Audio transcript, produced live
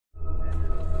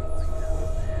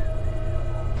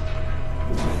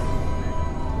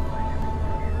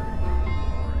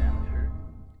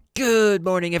Good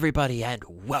morning, everybody, and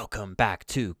welcome back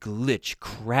to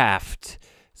Glitchcraft.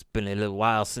 It's been a little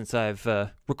while since I've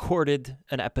recorded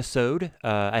an episode.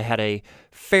 I had a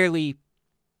fairly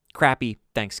crappy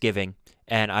Thanksgiving,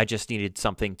 and I just needed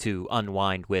something to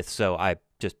unwind with, so I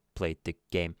just played the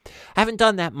game. I haven't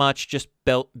done that much, just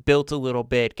built a little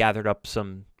bit, gathered up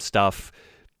some stuff.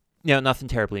 You know, nothing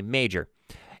terribly major.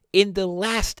 In the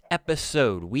last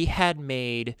episode, we had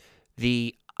made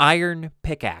the iron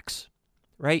pickaxe.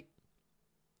 Right?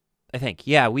 I think.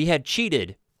 Yeah, we had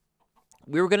cheated.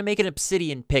 We were going to make an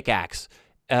obsidian pickaxe,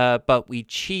 but we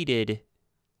cheated,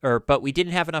 but we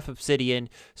didn't have enough obsidian,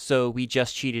 so we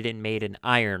just cheated and made an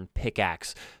iron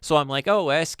pickaxe. So I'm like, oh,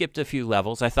 I skipped a few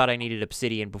levels. I thought I needed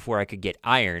obsidian before I could get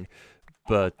iron,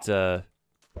 but I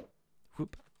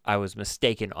was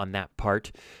mistaken on that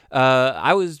part.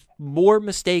 I was more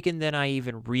mistaken than I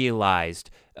even realized.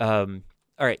 All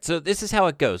right, so this is how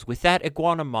it goes. With that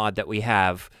iguana mod that we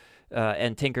have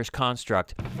and Tinker's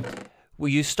Construct, well,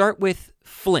 you start with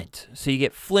flint. So you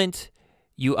get flint,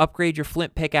 you upgrade your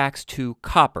flint pickaxe to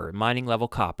copper, mining level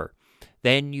copper.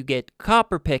 Then you get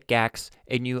copper pickaxe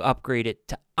and you upgrade it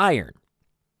to iron.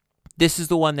 This is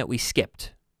the one that we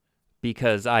skipped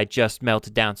because I just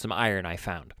melted down some iron I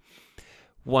found.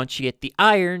 Once you get the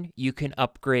iron, you can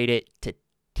upgrade it to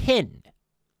tin,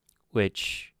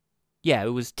 which... yeah,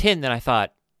 it was tin that I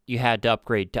thought you had to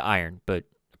upgrade to iron, but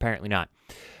apparently not.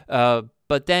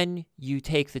 But then you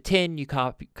take the tin, you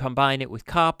combine it with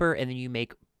copper, and then you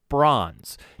make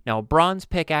bronze. Now, a bronze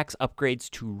pickaxe upgrades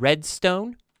to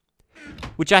redstone,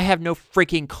 which I have no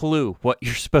freaking clue what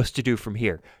you're supposed to do from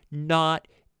here. Not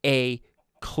a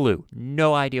clue.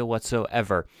 No idea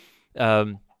whatsoever.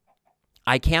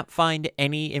 I can't find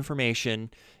any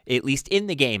information, at least in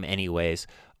the game anyways,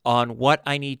 on what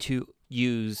I need to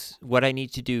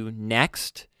do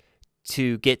next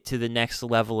to get to the next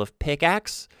level of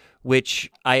pickaxe, which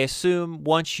I assume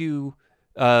once you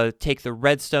take the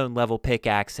redstone level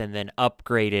pickaxe and then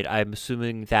upgrade it, I'm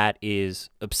assuming that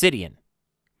is obsidian.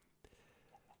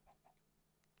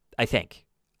 I think.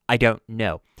 I don't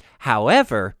know.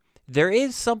 However, there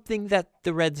is something that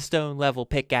the redstone level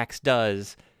pickaxe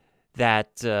does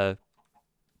that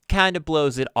kind of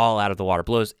blows it all out of the water,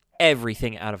 blows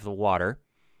everything out of the water.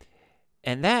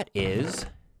 And that is,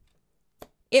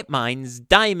 it mines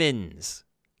diamonds.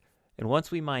 And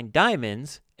once we mine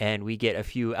diamonds, and we get a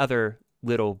few other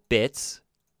little bits,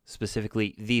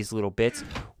 specifically these little bits,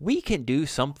 we can do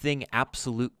something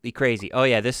absolutely crazy. Oh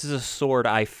yeah, this is a sword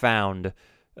I found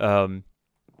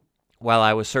while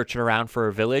I was searching around for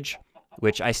a village,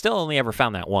 which I still only ever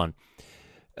found that one.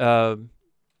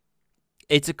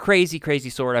 It's a crazy,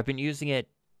 crazy sword. I've been using it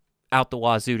out the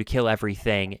wazoo to kill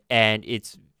everything, and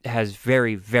it's has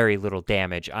very, very little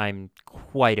damage. I'm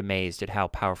quite amazed at how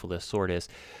powerful this sword is.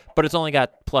 But it's only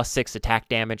got +6 attack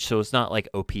damage, so it's not like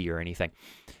OP or anything.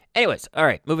 Anyways, all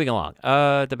right, moving along.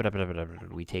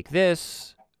 We take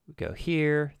this, we go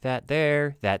here, that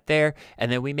there,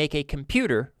 and then we make a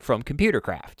computer from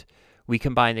Computercraft. We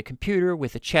combine the computer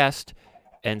with a chest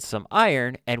and some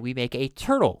iron, and we make a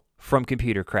turtle from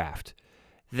Computercraft.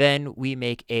 Then we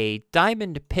make a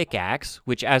diamond pickaxe,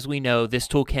 which, as we know, this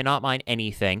tool cannot mine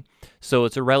anything, so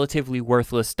it's a relatively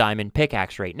worthless diamond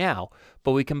pickaxe right now.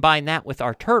 But we combine that with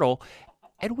our turtle,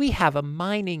 and we have a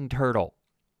mining turtle.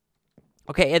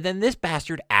 Okay, and then this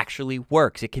bastard actually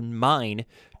works. It can mine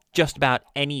just about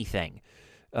anything.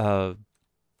 I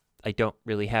don't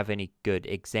really have any good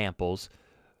examples,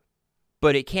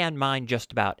 but it can mine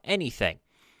just about anything.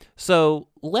 So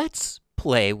let's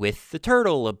play with the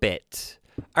turtle a bit.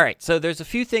 All right, so there's a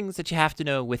few things that you have to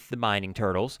know with the mining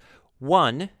turtles.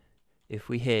 One, if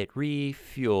we hit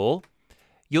refuel,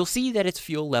 you'll see that its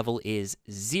fuel level is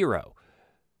 0.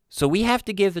 So we have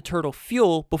to give the turtle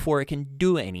fuel before it can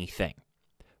do anything.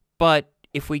 But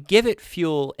if we give it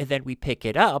fuel and then we pick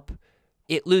it up,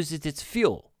 it loses its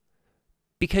fuel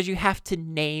because you have to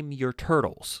name your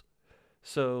turtles.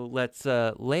 So let's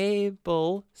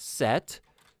label set.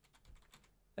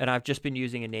 And I've just been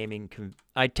using a naming...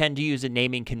 I tend to use a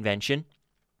naming convention.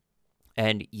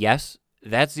 And yes,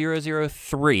 that's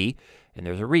 003, and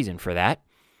there's a reason for that.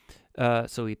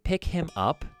 So we pick him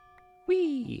up.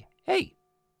 Whee! Hey!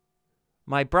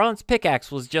 My bronze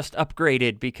pickaxe was just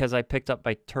upgraded because I picked up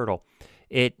my turtle.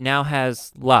 It now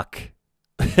has luck,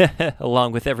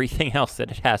 along with everything else that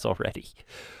it has already.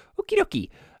 Okie dokie.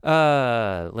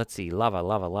 Let's see. Lava.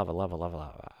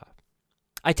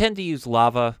 I tend to use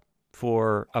lava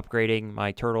for upgrading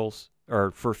my turtles,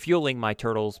 or for fueling my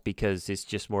turtles, because it's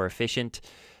just more efficient.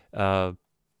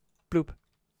 Bloop.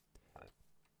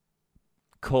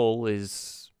 Coal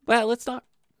is, well, it's not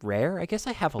rare. I guess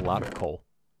I have a lot of coal.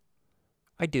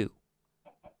 I do.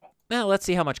 Well, let's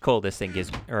see how much coal this thing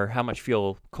gives, or how much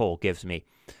fuel coal gives me.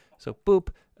 So, boop,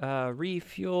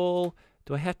 refuel.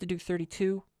 Do I have to do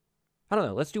 32? I don't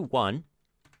know. Let's do 1.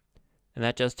 And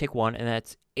that does take 1, and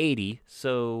that's 80.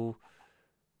 So,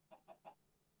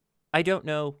 I don't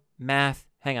know. Math.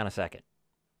 Hang on a second.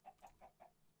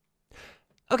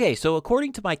 Okay, so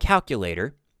according to my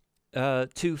calculator,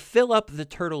 to fill up the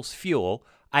turtle's fuel,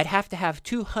 I'd have to have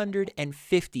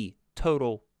 250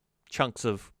 total chunks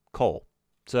of coal.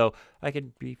 So I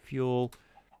could refuel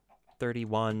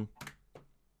 31.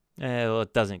 Well,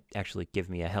 it doesn't actually give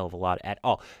me a hell of a lot at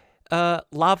all.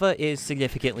 Lava is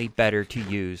significantly better to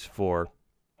use for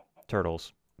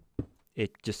turtles.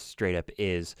 It just straight up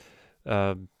is.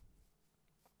 So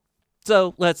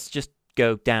let's just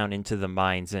go down into the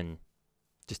mines and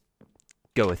just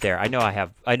go with there. I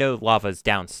know lava's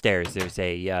downstairs. There's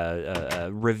a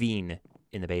ravine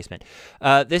in the basement.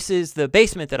 This is the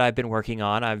basement that I've been working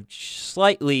on. I've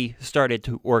slightly started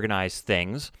to organize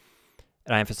things,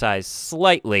 and I emphasize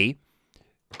slightly.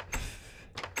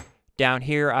 Down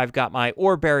here, I've got my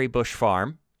oreberry bush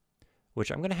farm,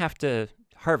 which I'm going to have to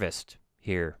harvest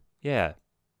here. Yeah.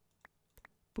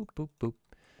 Boop, boop, boop.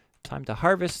 Time to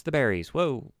harvest the berries.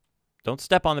 Whoa. Don't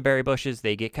step on the berry bushes.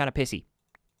 They get kind of pissy.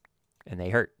 And they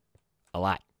hurt. A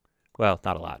lot. Well,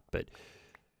 not a lot, but...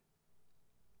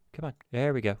 Come on.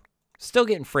 There we go. Still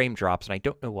getting frame drops, and I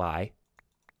don't know why.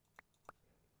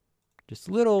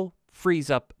 Just little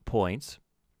freeze-up points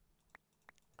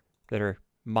that are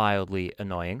mildly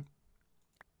annoying.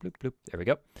 Bloop, bloop. There we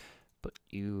go. Put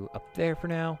you up there for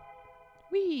now.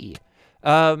 Whee!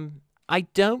 I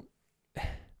don't...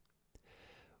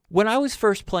 When I was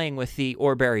first playing with the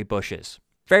oreberry bushes,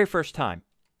 very first time,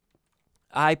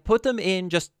 I put them in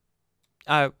just...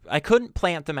 I couldn't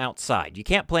plant them outside. You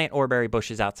can't plant oreberry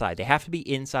bushes outside. They have to be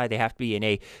inside. They have to be in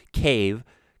a cave,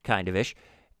 kind of-ish.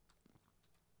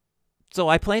 So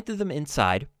I planted them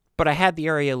inside, but I had the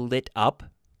area lit up,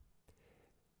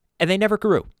 and they never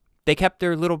grew. They kept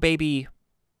their little baby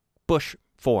bush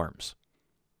forms.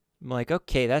 I'm like,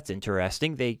 okay, that's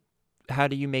interesting. How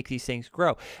do you make these things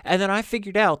grow? And then I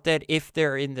figured out that if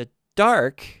they're in the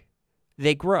dark,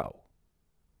 they grow.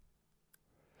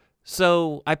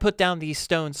 So I put down these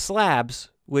stone slabs,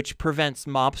 which prevents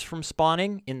mobs from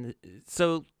spawning.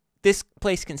 So this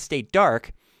place can stay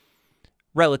dark,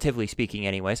 relatively speaking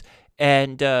anyways,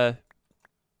 and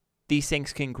these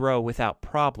things can grow without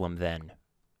problem then.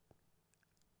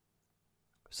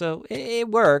 So it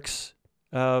works,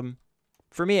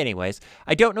 for me anyways.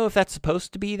 I don't know if that's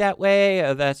supposed to be that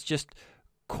way, that's just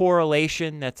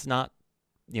correlation that's not,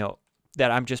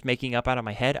 that I'm just making up out of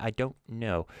my head. I don't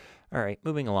know. All right,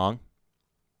 moving along.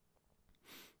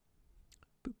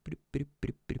 Come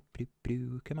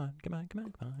on, come on, come on,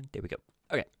 come on. There we go.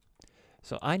 Okay.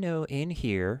 So I know in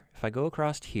here, if I go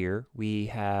across here, we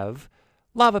have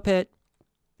lava pit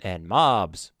and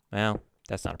mobs. Well,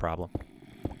 that's not a problem.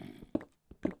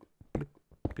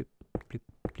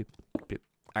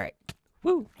 All right.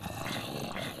 Woo.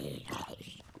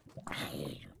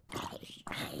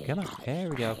 Come on. There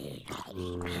we go.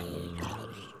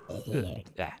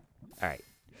 Ah. All right.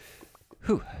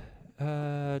 Whew.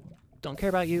 Don't care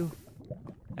about you.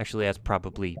 Actually, that's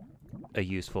probably a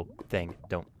useful thing.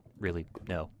 Don't really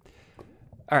know.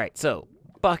 All right, so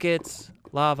buckets,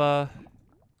 lava.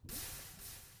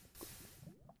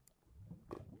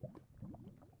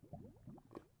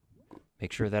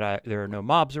 Make sure that there are no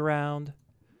mobs around.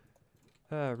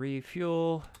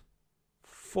 Refuel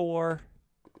 4.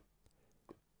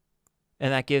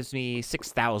 And that gives me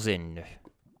 6,000.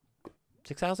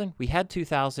 6,000? We had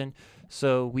 2,000,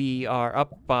 so we are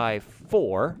up by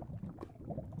 4.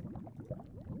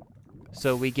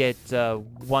 So we get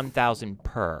 1,000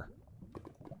 per,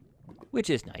 which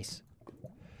is nice.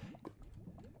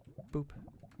 Boop.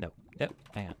 No. Nope.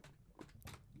 Hang on.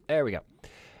 There we go.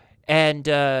 And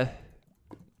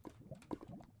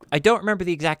I don't remember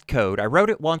the exact code. I wrote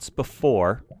it once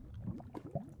before,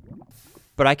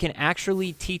 but I can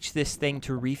actually teach this thing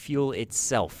to refuel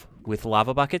itself with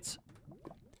lava buckets.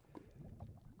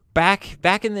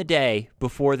 Back in the day,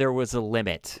 before there was a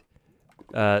limit,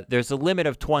 there's a limit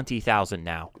of 20,000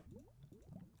 now.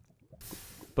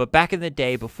 But back in the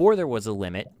day, before there was a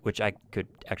limit, which I could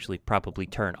actually probably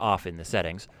turn off in the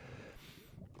settings,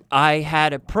 I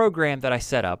had a program that I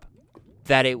set up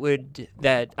that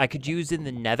I could use in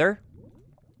the Nether.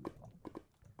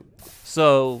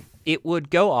 So it would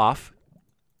go off,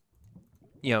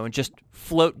 and just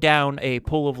float down a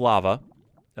pool of lava,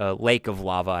 a lake of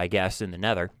lava, I guess, in the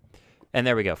Nether. And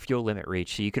there we go, fuel limit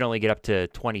reached. So you can only get up to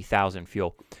 20,000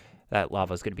 fuel. That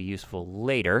lava is going to be useful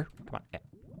later. Come on.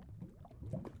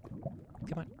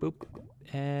 Come on. Boop.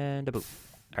 And a boop.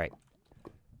 All right.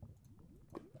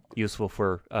 Useful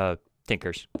for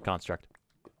Tinker's construct.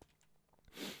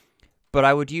 But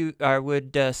I would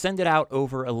send it out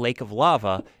over a lake of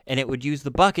lava, and it would use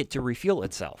the bucket to refuel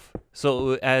itself.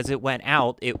 So as it went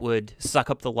out, it would suck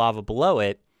up the lava below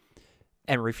it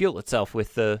and refuel itself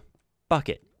with the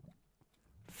bucket.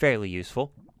 Fairly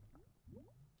useful.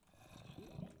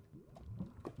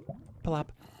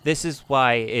 Plop. This is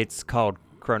why it's called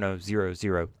Chrono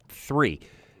 003,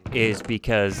 is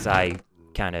because I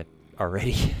kind of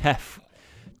already have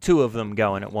 2 of them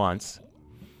going at once.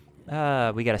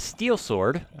 We got a steel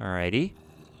sword. Alrighty.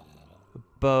 A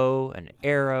bow, an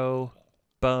arrow,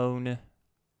 bone.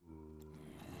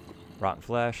 Rotten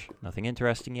flesh. Nothing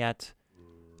interesting yet.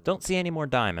 Don't see any more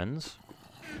diamonds.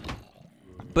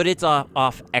 But it's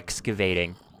off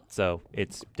excavating, so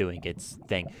it's doing its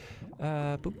thing.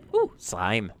 Boop. Ooh,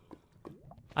 slime.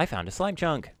 I found a slime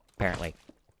chunk, apparently.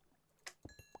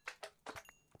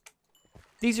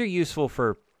 These are useful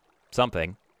for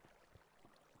something.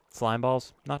 Slime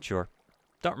balls? Not sure.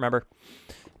 Don't remember.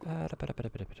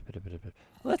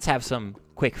 Let's have some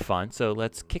quick fun. So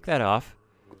let's kick that off.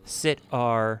 Sit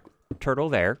our turtle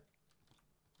there.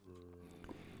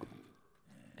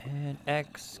 And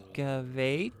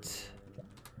excavate.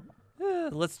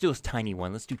 Let's do a tiny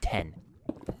one. Let's do 10.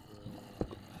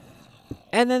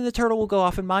 And then the turtle will go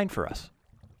off and mine for us.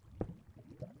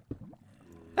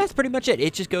 That's pretty much it.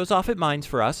 It just goes off and mines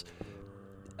for us.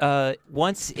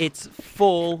 Once it's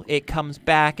full, it comes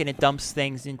back and it dumps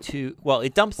things into... Well,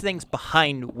 it dumps things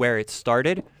behind where it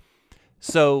started.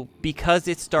 So, because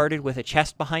it started with a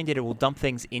chest behind it, it will dump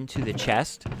things into the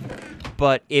chest.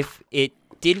 But if it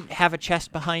didn't have a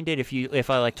chest behind it, if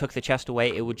I like took the chest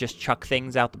away, it would just chuck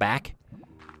things out the back.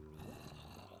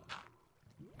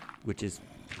 Which is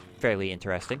fairly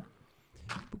interesting.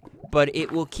 But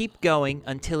it will keep going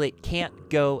until it can't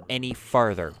go any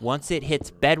farther. Once it hits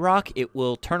bedrock, it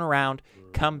will turn around,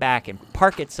 come back, and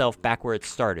park itself back where it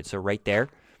started. So right there.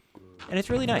 And it's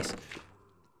really nice.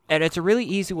 And it's a really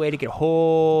easy way to get a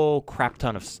whole crap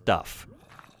ton of stuff.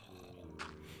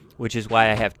 Which is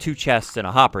why I have 2 chests and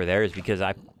a hopper there, is because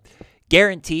I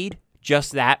guaranteed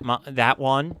just that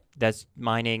one that's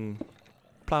mining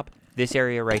plop, this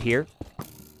area right here.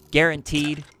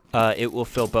 Guaranteed it will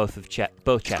fill both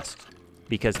chests,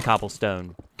 because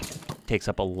cobblestone takes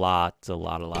up a lot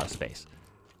of space.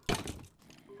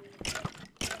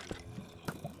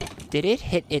 Did it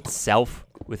hit itself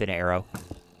with an arrow?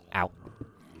 Ow.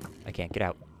 I can't get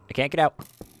out. I can't get out.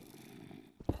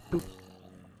 Boop.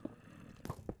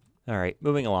 Alright,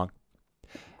 moving along.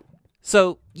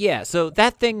 So, yeah, so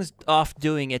that thing's off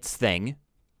doing its thing.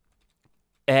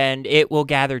 And it will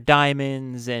gather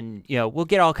diamonds and, you know, we'll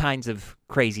get all kinds of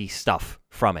crazy stuff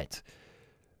from it.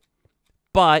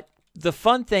 But the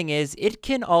fun thing is it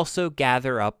can also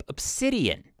gather up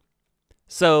obsidian.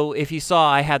 So if you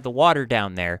saw I had the water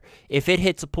down there, if it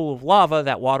hits a pool of lava,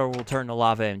 that water will turn the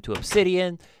lava into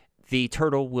obsidian. The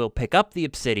turtle will pick up the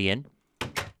obsidian.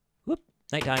 Whoop,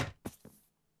 nighttime.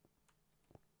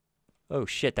 Oh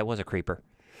shit, that was a creeper.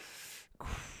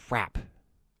 Crap.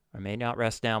 I may not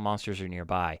rest now, monsters are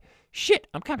nearby. Shit,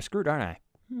 I'm kind of screwed, aren't I?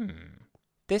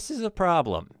 This is a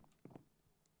problem.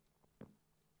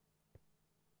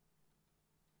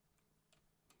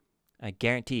 I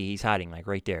guarantee he's hiding, like,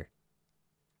 right there.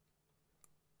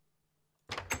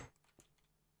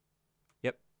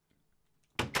 Yep.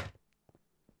 Come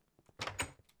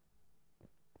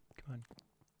on.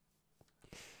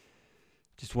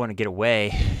 Just want to get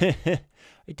away.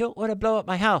 I don't want to blow up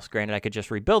my house. Granted, I could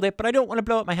just rebuild it, but I don't want to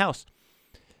blow up my house.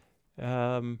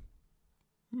 Do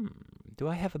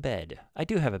I have a bed? I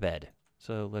do have a bed.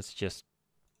 So let's just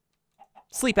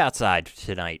sleep outside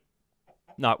tonight.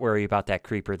 Not worry about that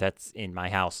creeper that's in my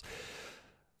house.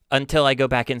 Until I go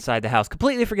back inside the house,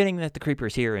 completely forgetting that the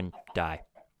creeper's here and die.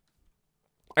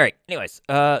 Alright, anyways.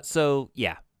 So,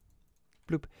 yeah.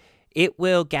 Bloop. It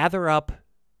will gather up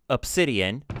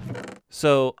obsidian.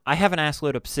 So, I have an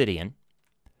assload obsidian.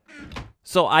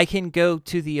 So I can go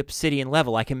to the obsidian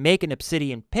level. I can make an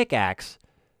obsidian pickaxe,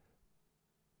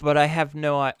 but I have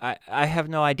no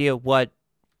idea what.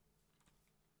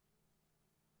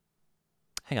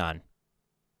 Hang on.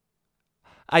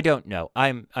 I don't know.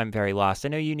 I'm very lost. I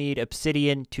know you need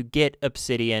obsidian to get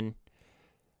obsidian,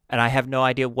 and I have no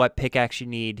idea what pickaxe you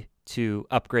need to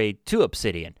upgrade to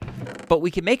obsidian. But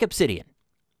we can make obsidian.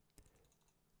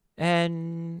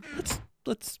 And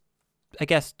let's I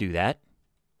guess do that.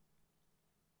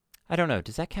 I don't know.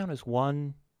 Does that count as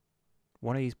one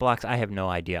of these blocks? I have no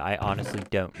idea. I honestly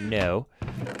don't know.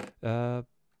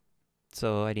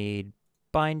 So I need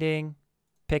binding,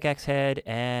 pickaxe head,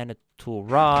 and a tool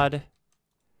rod.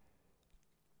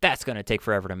 That's going to take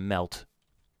forever to melt.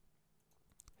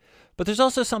 But there's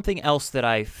also something else that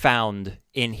I found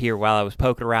in here while I was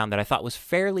poking around that I thought was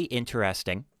fairly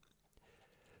interesting.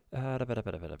 And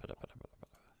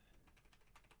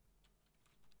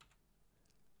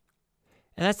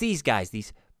that's these guys,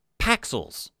 these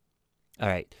paxels. All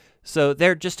right, so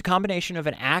they're just a combination of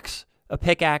an axe, a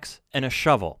pickaxe, and a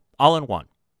shovel, all in one.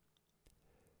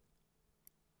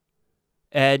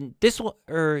 And this one,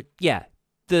 the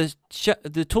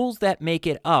tools that make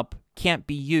it up can't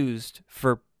be used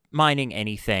for mining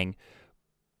anything,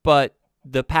 but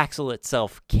the paxel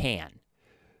itself can.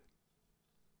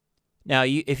 Now,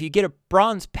 if you get a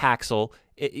bronze paxel,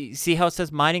 see how it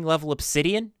says mining level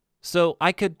obsidian? So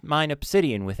I could mine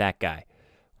obsidian with that guy.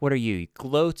 What are you?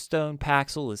 Glowstone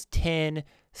paxel is tin.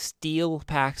 Steel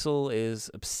paxel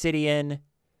is obsidian.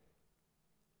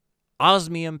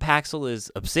 Osmium paxel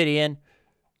is obsidian.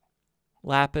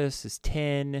 Lapis is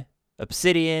tin.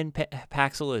 Obsidian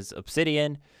paxel is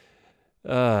obsidian.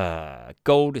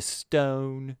 Gold is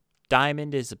stone.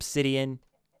 Diamond is obsidian.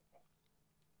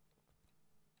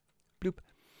 Bloop.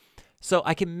 So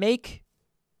I can make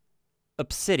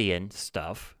obsidian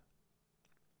stuff.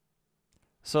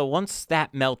 So once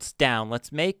that melts down,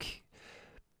 let's make...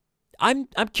 I'm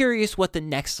curious what the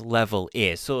next level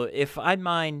is. So if I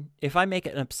make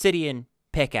an obsidian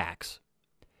pickaxe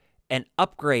and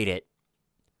upgrade it,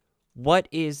 what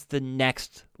is the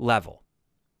next level?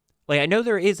 Like, I know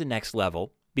there is a next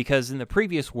level because in the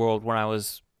previous world when I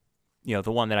was, the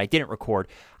one that I didn't record,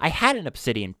 I had an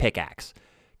obsidian pickaxe.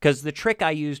 Because the trick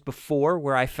I used before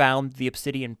where I found the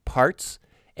obsidian parts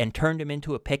and turned them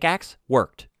into a pickaxe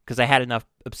worked. Because I had enough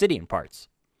obsidian parts.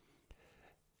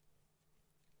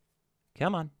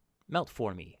 Come on, melt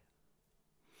for me.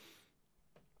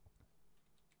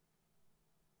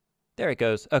 There it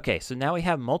goes. Okay, so now we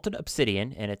have molten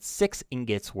obsidian, and it's 6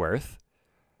 ingots worth.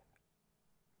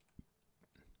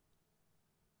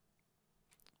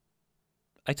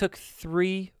 I took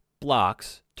 3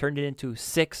 blocks, turned it into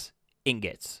 6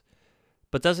 ingots.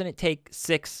 But doesn't it take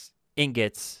 6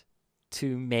 ingots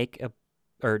to make a...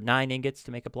 or 9 ingots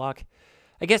to make a block?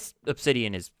 I guess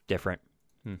obsidian is different.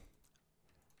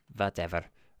 Whatever.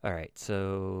 All right,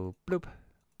 so bloop,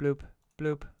 bloop,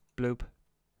 bloop, bloop.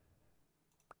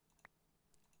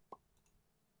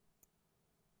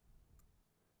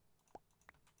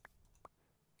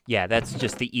 Yeah, that's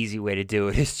just the easy way to do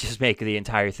it, is just make the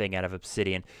entire thing out of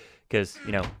obsidian. Because,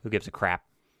 who gives a crap?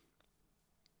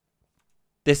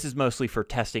 This is mostly for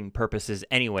testing purposes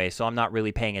anyway, so I'm not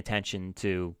really paying attention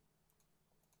to...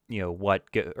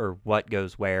 what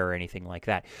goes where or anything like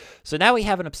that. So now we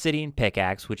have an obsidian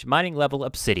pickaxe, which mining level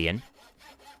obsidian.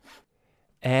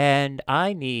 And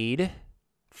I need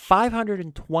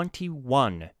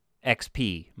 521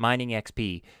 XP, mining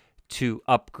XP, to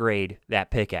upgrade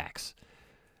that pickaxe.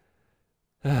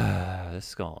 This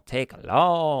is going to take a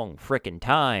long frickin'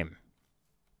 time.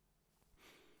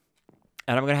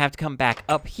 And I'm going to have to come back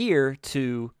up here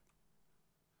to...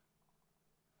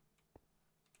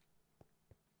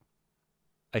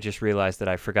 I just realized that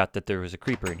I forgot that there was a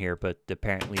creeper in here, but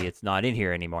apparently it's not in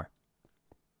here anymore.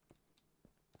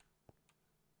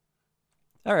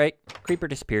 All right, creeper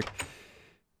disappeared.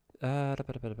 I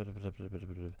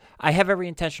have every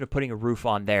intention of putting a roof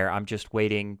on there. I'm just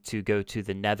waiting to go to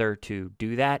the Nether to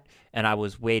do that, and I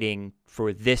was waiting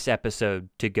for this episode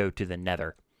to go to the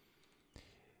Nether.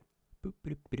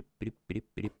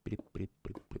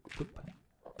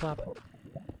 Plop.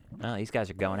 Oh, these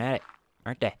guys are going at it,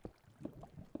 aren't they?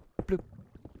 Bloop,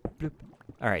 bloop.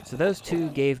 All right, so those two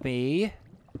gave me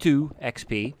 2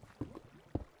 XP.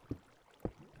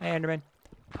 Hey, Enderman.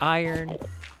 Iron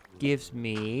gives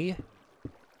me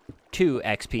 2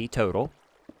 XP total.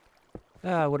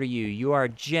 What are you? You are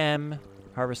gem,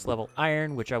 harvest level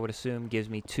iron, which I would assume gives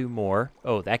me 2 more.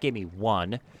 Oh, that gave me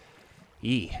 1.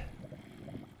 Eee.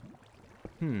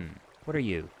 What are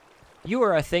you? You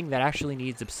are a thing that actually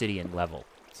needs obsidian level.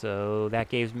 So that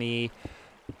gives me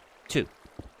 2.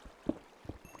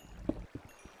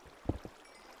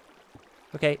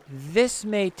 Okay, this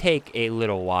may take a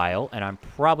little while, and I'm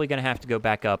probably going to have to go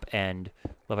back up and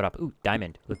level it up. Ooh,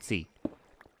 diamond. Let's see.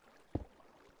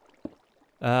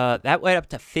 That went up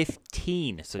to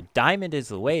 15, so diamond is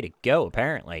the way to go,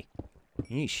 apparently.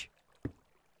 Yeesh.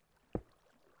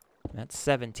 That's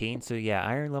 17, so yeah,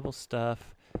 iron level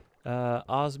stuff.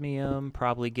 Osmium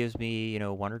probably gives me,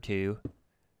 1 or 2.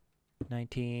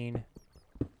 19...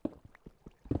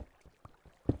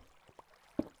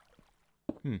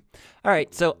 All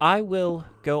right, so I will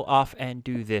go off and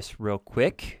do this real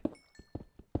quick.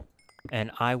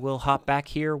 And I will hop back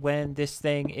here when this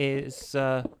thing is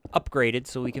upgraded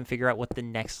so we can figure out what the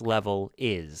next level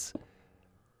is.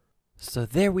 So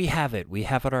there we have it. We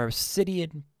have our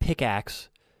obsidian pickaxe,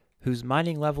 whose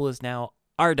mining level is now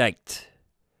Ardite.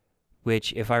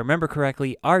 Which, if I remember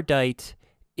correctly, Ardite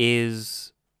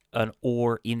is an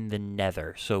ore in the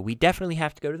Nether. So we definitely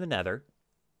have to go to the Nether,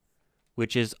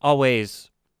 which is always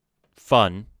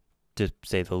fun, to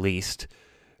say the least.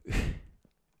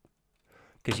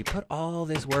 Because you put all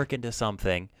this work into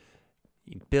something.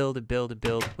 You build and build and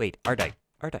build. Wait, Ardite.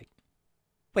 Ardite.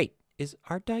 Wait, is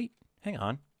Ardite? Hang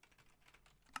on.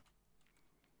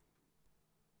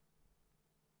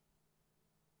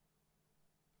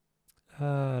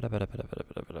 What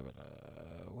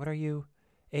are you?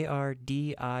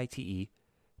 A-R-D-I-T-E.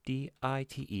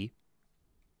 D-I-T-E.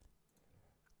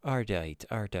 Ardite,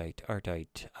 Ardite,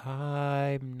 Ardite.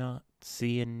 I'm not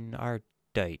seeing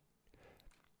Ardite.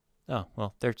 Oh,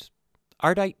 well, there's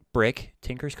Ardite brick,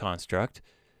 Tinker's Construct.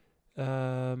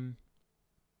 Come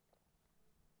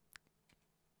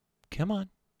on.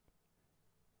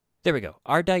 There we go.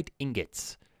 Ardite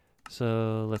ingots.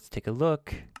 So let's take a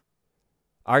look.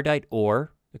 Ardite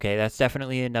ore. Okay, that's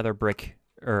definitely another brick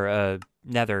or a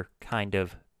nether kind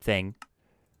of thing.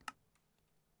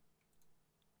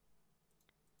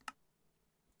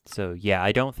 So yeah,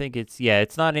 I don't think it's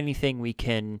not anything we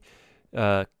can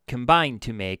combine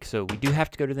to make, so we do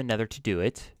have to go to the nether to do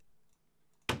it.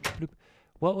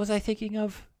 What was I thinking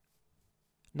of?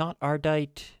 Not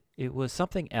Ardite. It was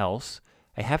something else.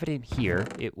 I have it in here.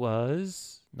 It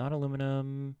was not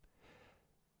aluminum.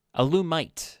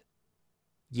 Alumite.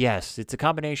 Yes, it's a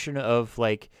combination of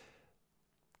like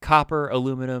copper,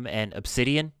 aluminum, and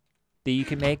obsidian that you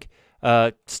can make.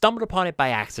 Stumbled upon it by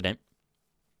accident,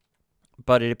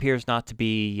 but it appears not to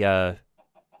be high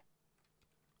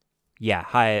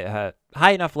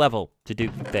enough level to do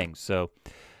things. So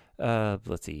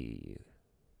let's see.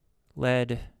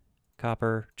 Lead,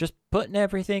 copper, just putting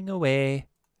everything away.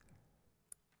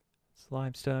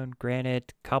 Limestone,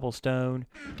 granite, cobblestone.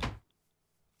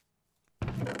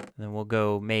 And then we'll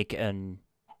go make an...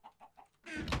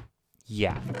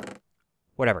 Yeah.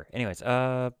 Whatever. Anyways,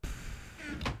 I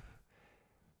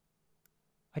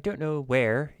don't know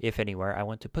where, if anywhere, I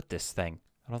want to put this thing.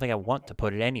 I don't think I want to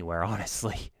put it anywhere,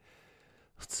 honestly.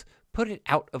 Let's put it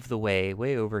out of the way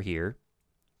over here.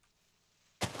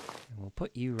 And we'll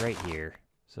put you right here.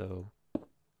 So...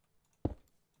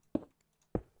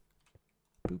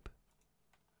 Boop.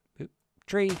 Boop.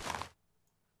 Tree.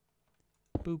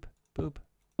 Boop. Boop.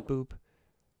 Boop.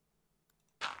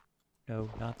 No,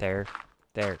 not there.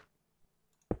 There.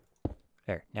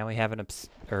 There. Now we have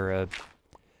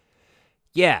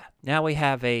yeah, now we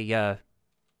have a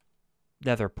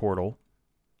nether portal.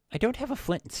 I don't have a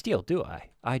flint and steel, do I?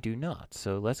 I do not.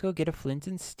 So let's go get a flint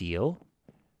and steel.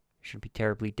 Shouldn't be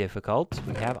terribly difficult.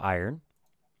 We have iron.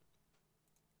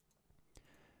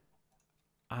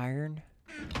 Iron.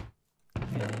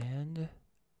 And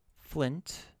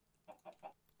flint.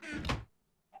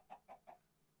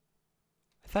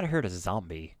 I thought I heard a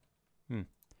zombie.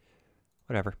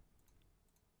 Whatever.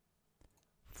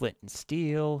 Flint and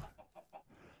steel.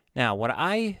 Now, what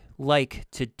I like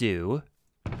to do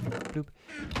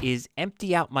is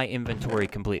empty out my inventory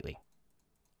completely.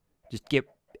 Just get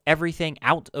everything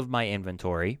out of my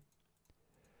inventory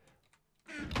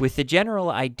with the general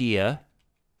idea.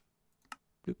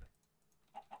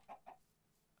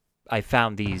 I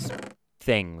found these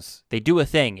things. They do a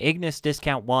thing. Ignis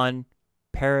discount 1,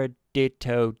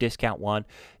 Paradito discount 1.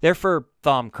 They're for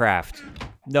Thaumcraft.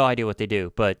 No idea what they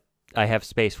do, but I have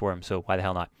space for them, so why the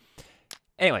hell not?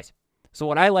 Anyways, so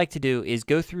what I like to do is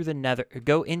go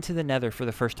into the nether for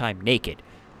the first time naked.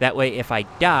 That way, if I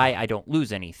die, I don't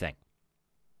lose anything.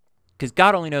 Because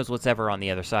God only knows what's ever on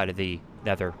the other side of the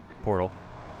nether portal.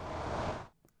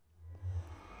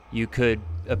 You could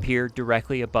appear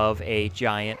directly above a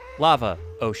giant lava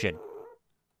ocean.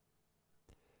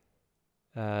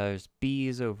 There's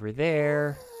bees over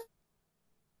there.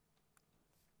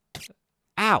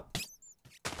 Ow!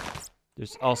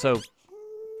 There's also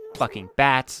fucking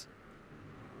bats.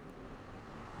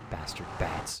 Bastard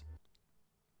bats.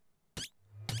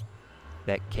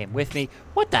 That came with me.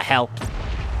 What the hell?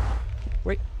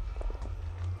 Wait.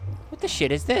 What the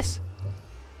shit is this?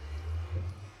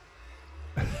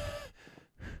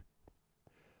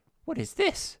 What is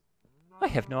this? I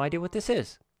have no idea what this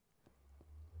is.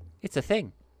 It's a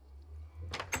thing.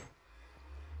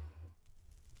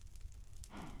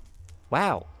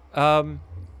 Wow.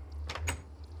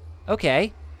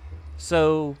 Okay.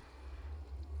 So,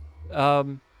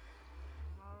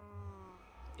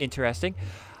 interesting.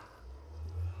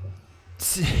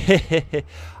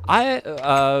 I'm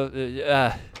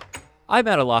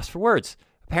at a loss for words.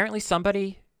 Apparently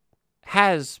somebody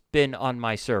has been on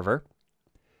my server,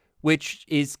 which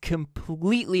is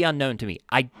completely unknown to me.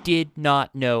 I did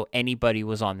not know anybody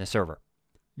was on the server.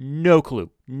 No clue.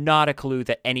 Not a clue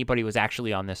that anybody was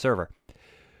actually on this server.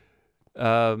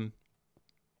 I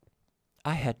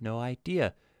had no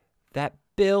idea. That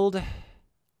build...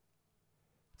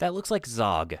 That looks like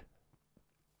Zog.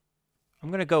 I'm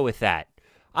going to go with that.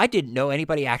 I didn't know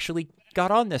anybody actually got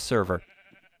on this server.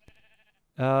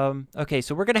 Okay,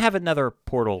 so we're going to have another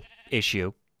portal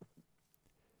issue.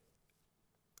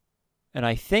 And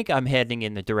I think I'm heading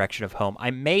in the direction of home.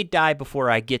 I may die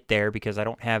before I get there because I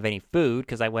don't have any food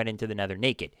because I went into the Nether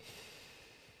naked.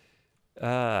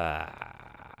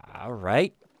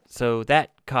 Alright. So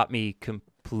that caught me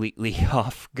completely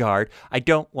off guard. I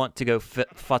don't want to go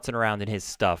futzing around in his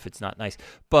stuff. It's not nice.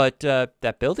 But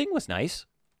that building was nice.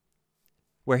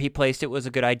 Where he placed it was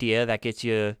a good idea. That gets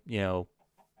you, you know,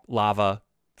 lava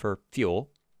for fuel.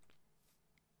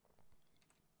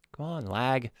 Come on,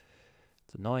 lag.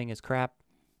 It's annoying as crap.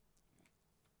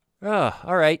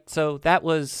 Alright. So that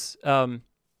was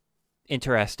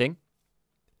interesting.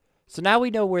 So now we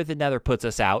know where the Nether puts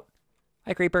us out.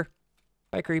 Hi, Creeper.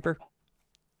 Bye, Creeper.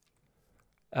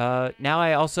 Now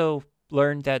I also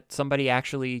learned that somebody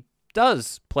actually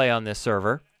does play on this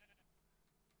server.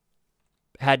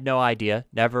 Had no idea.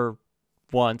 Never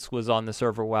once was on the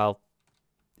server while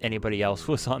anybody else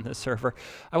was on the server.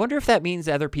 I wonder if that means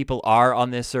other people are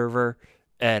on this server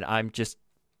and I'm just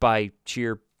by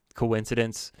sheer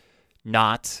coincidence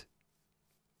not.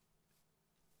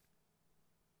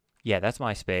 Yeah, that's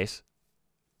my space.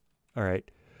 All right.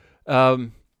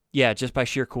 Yeah, just by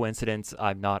sheer coincidence,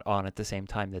 I'm not on at the same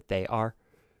time that they are.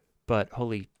 But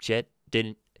holy shit,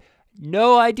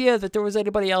 no idea that there was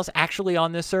anybody else actually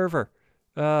on this server.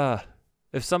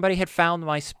 If somebody had found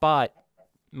my spot,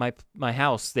 my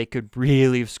house, they could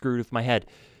really have screwed with my head.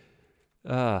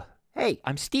 Hey,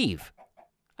 I'm Steve.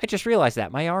 I just realized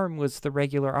that. My arm was the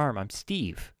regular arm. I'm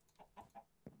Steve.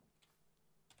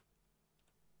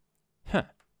 Huh.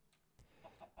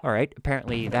 Alright,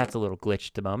 apparently that's a little glitched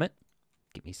at the moment.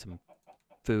 Give me some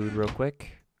food real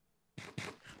quick.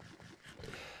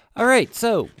 Alright,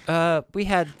 so,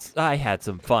 I had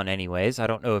some fun anyways. I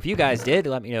don't know if you guys did.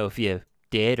 Let me know if you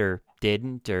did or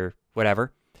didn't or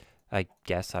whatever. I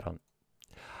guess I don't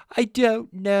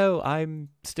know. I'm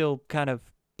still kind of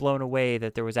blown away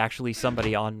that there was actually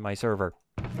somebody on my server.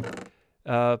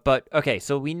 But, okay,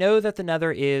 so we know that the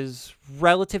Nether is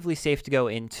relatively safe to go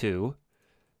into.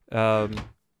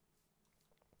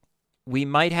 We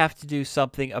might have to do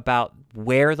something about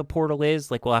where the portal is.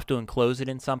 Like, we'll have to enclose it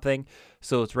in something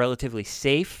so it's relatively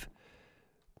safe.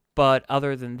 But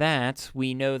other than that,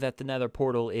 we know that the Nether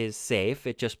portal is safe.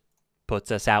 It just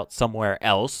puts us out somewhere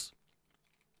else,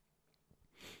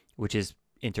 which is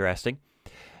interesting.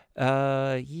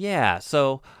 Yeah,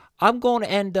 so I'm going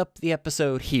to end up the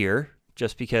episode here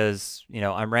just because, you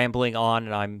know, I'm rambling on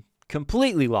and I'm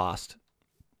completely lost.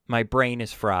 My brain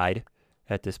is fried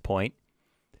at this point.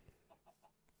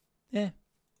 I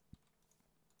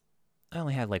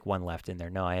only had like one left in there.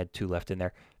 No, I had two left in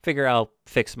there. Figure I'll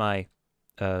fix my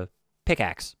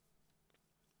pickaxe.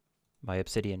 My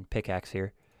obsidian pickaxe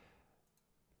here.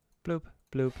 Bloop,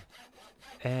 bloop.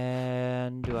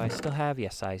 And do I still have?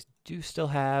 Yes, I do still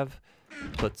have.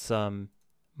 Put some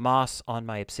moss on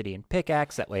my obsidian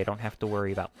pickaxe. That way I don't have to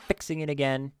worry about fixing it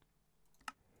again.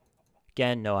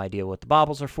 Again, no idea what the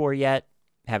baubles are for yet.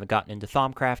 Haven't gotten into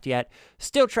Thaumcraft yet.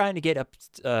 Still trying to get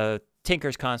a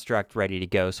Tinker's Construct ready to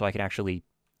go so I can actually...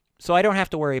 So I don't have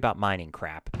to worry about mining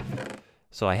crap.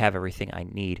 So I have everything I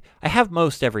need. I have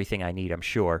most everything I need, I'm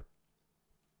sure.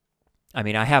 I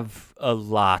mean, I have a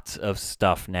lot of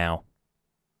stuff now.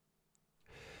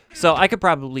 So I could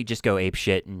probably just go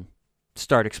apeshit and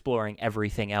start exploring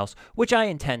everything else, which I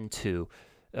intend to.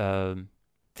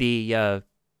 The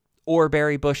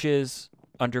oreberry bushes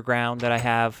underground that I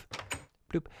have...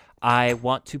 Bloop. I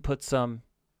want to put some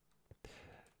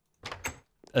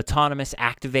autonomous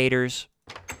activators,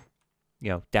 you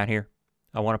know, down here.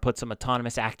 I want to put some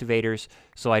autonomous activators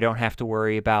so I don't have to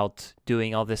worry about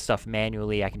doing all this stuff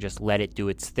manually. I can just let it do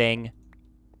its thing.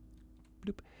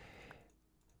 Bloop.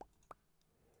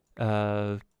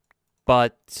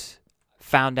 But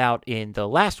found out in the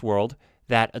last world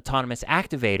that autonomous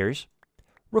activators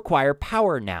require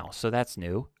power now, so that's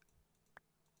new.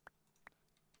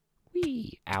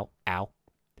 Whee! Ow, ow.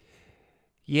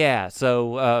 Yeah,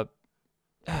 so,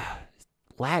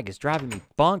 lag is driving me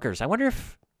bonkers. I wonder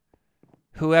if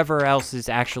whoever else is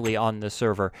actually on the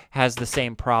server has the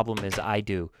same problem as I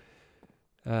do.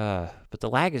 But the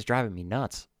lag is driving me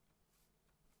nuts.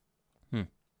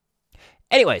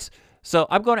 Anyways, so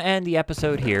I'm going to end the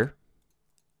episode here.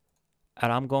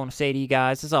 And I'm going to say to you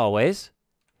guys, as always,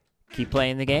 keep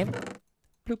playing the game,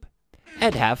 bloop,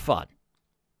 and have fun.